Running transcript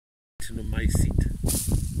actinomycete.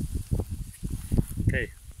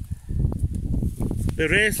 Okay. The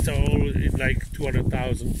rest are all in like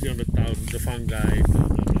 200,000, 300,000, the fungi, blah,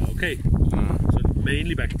 blah, blah. Okay. So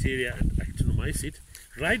mainly bacteria and actinomycete.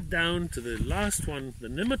 Right down to the last one, the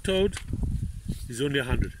nematode, is only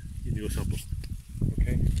 100 in your sample.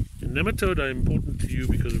 Okay. The nematode are important to you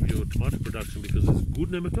because of your tomato production, because there's good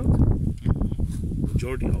nematodes,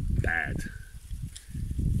 majority are bad.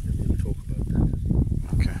 And we'll talk about that.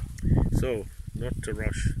 Okay. So, not to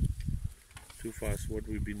rush too fast, what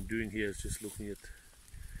we've been doing here is just looking at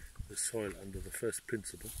the soil under the first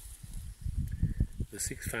principle, the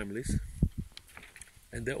 6 families,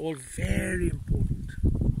 and they're all very important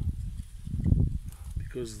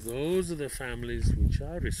because those are the families which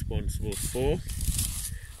are responsible for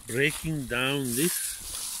breaking down this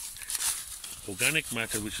organic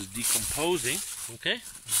matter which is decomposing, okay,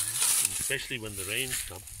 and especially when the rains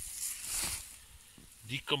come,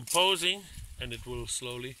 decomposing, and it will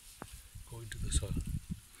slowly go into the soil.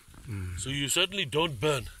 So you certainly don't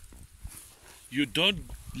burn. You don't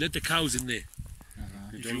let the cows in there.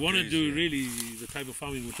 If you want to do really the type of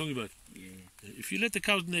farming we're talking about, if you let the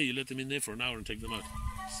cows in there, you let them in there for an hour and take them out.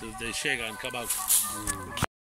 So they shake and come out.